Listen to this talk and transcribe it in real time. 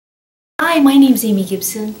Hi, my name's Amy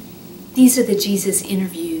Gibson. These are the Jesus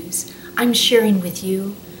interviews. I'm sharing with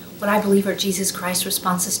you what I believe are Jesus Christ's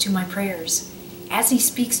responses to my prayers. As He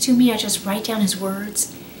speaks to me, I just write down His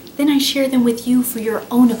words. Then I share them with you for your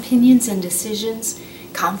own opinions and decisions,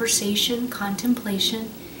 conversation, contemplation.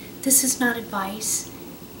 This is not advice.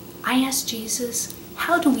 I ask Jesus,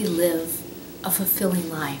 how do we live a fulfilling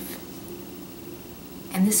life?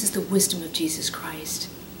 And this is the wisdom of Jesus Christ.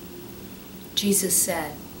 Jesus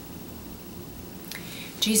said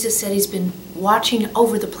He's been watching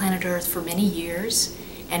over the planet Earth for many years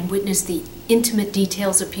and witnessed the intimate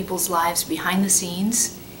details of people's lives behind the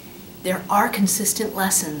scenes. There are consistent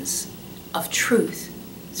lessons of truth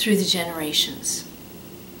through the generations.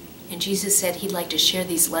 And Jesus said He'd like to share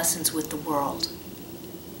these lessons with the world.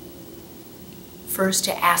 First,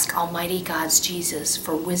 to ask Almighty God's Jesus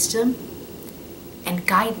for wisdom and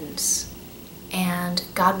guidance. And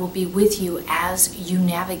God will be with you as you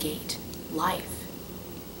navigate life.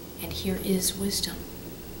 And here is wisdom.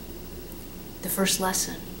 The first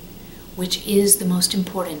lesson, which is the most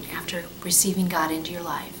important after receiving God into your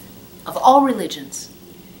life, of all religions.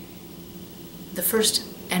 The first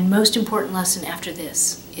and most important lesson after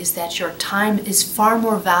this is that your time is far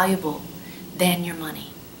more valuable than your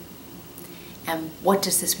money. And what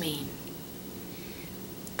does this mean?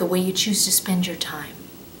 The way you choose to spend your time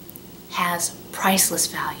has priceless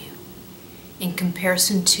value in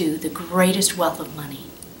comparison to the greatest wealth of money.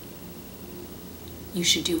 You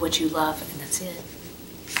should do what you love, and that's it.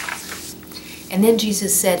 And then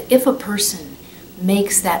Jesus said, if a person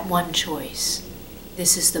makes that one choice,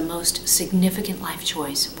 this is the most significant life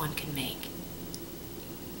choice one can make.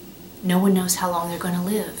 No one knows how long they're going to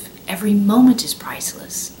live. Every moment is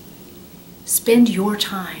priceless. Spend your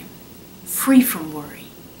time free from worry,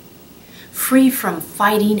 free from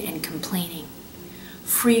fighting and complaining,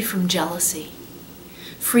 free from jealousy,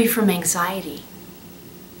 free from anxiety,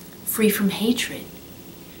 free from hatred,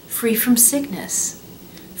 free from sickness,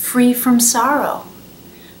 free from sorrow,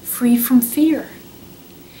 free from fear,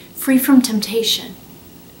 free from temptation,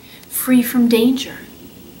 free from danger,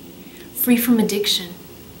 free from addiction,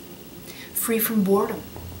 free from boredom,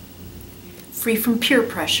 free from peer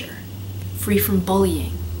pressure, free from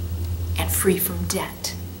bullying, and free from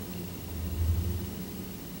debt.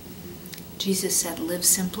 Jesus said, live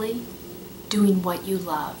simply, doing what you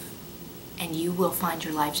love, and you will find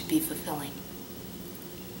your life to be fulfilling.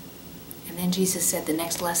 And then Jesus said the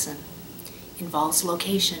next lesson involves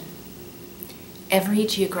location. Every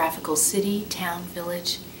geographical city, town,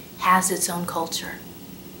 village has its own culture.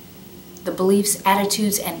 The beliefs,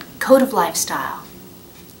 attitudes, and code of lifestyle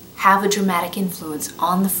have a dramatic influence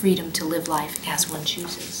on the freedom to live life as one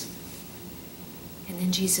chooses. And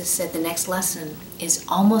then Jesus said the next lesson is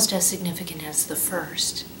almost as significant as the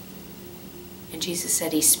first. And Jesus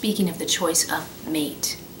said He's speaking of the choice of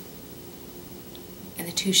mate. And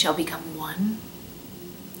the two shall become one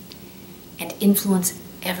and influence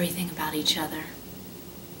everything about each other.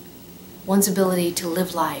 One's ability to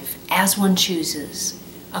live life as one chooses,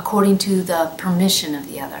 according to the permission of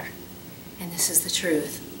the other. And this is the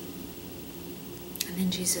truth. And then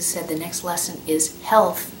Jesus said the next lesson is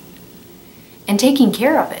health and taking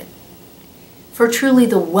care of it. For truly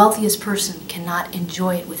the wealthiest person cannot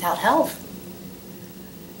enjoy it without health.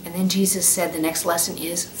 And then Jesus said the next lesson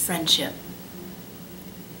is friendship.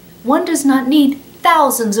 One does not need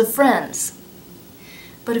thousands of friends,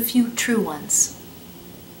 but a few true ones.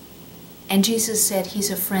 And Jesus said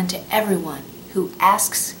He's a friend to everyone who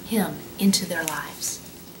asks Him into their lives.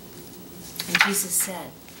 And Jesus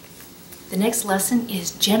said, the next lesson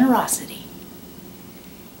is generosity.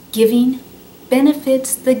 Giving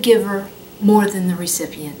benefits the giver more than the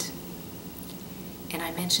recipient. And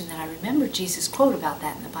I mentioned that I remembered Jesus' quote about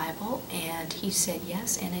that in the Bible, and He said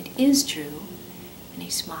yes, and it is true. And He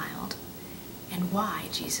smiled. And why,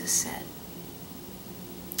 Jesus said.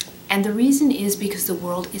 And the reason is because the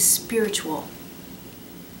world is spiritual.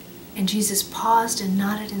 And Jesus paused and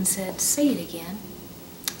nodded and said, say it again.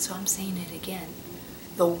 So I'm saying it again.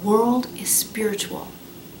 The world is spiritual.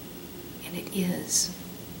 And it is.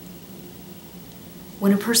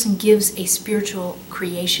 When a person gives, a spiritual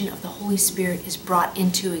creation of the Holy Spirit is brought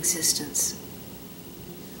into existence.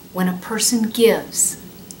 When a person gives,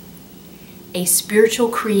 a spiritual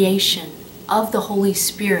creation of the Holy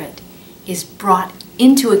Spirit is brought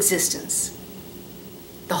into existence.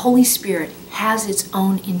 The Holy Spirit has its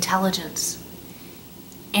own intelligence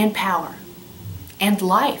and power and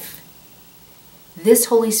life. This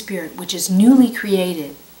Holy Spirit, which is newly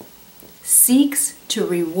created, seeks to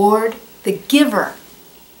reward the giver.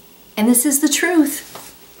 And this is the truth.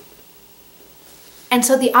 And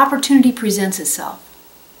so the opportunity presents itself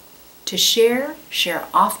to share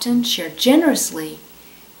often, share generously,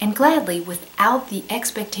 and gladly without the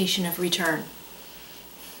expectation of return.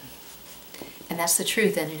 And that's the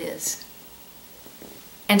truth, and it is.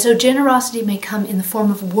 And so generosity may come in the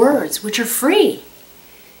form of words, which are free.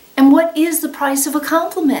 And what is the price of a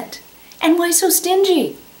compliment? And why so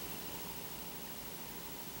stingy?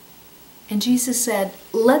 And Jesus said,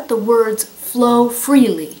 let the words flow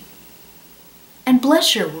freely. And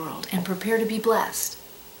bless your world and prepare to be blessed.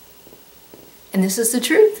 And this is the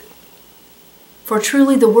truth. For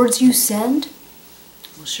truly the words you send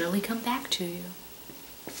will surely come back to you.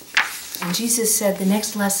 And Jesus said the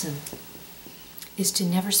next lesson is to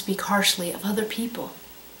never speak harshly of other people.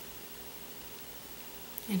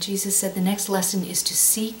 And Jesus said the next lesson is to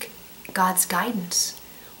seek God's guidance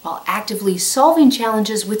while actively solving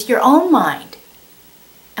challenges with your own mind.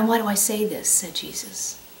 And why do I say this, said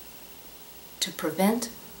Jesus? To prevent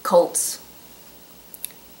cults,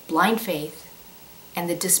 blind faith, and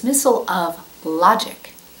the dismissal of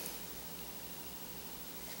logic.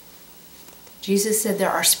 Jesus said there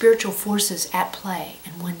are spiritual forces at play,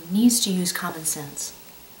 and one needs to use common sense.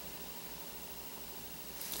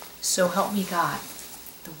 So help me God,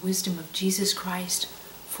 the wisdom of Jesus Christ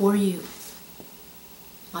for you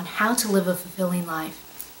on how to live a fulfilling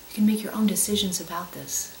life. You can make your own decisions about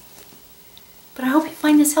this. But I hope you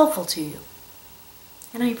find this helpful to you,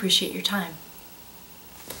 and I appreciate your time.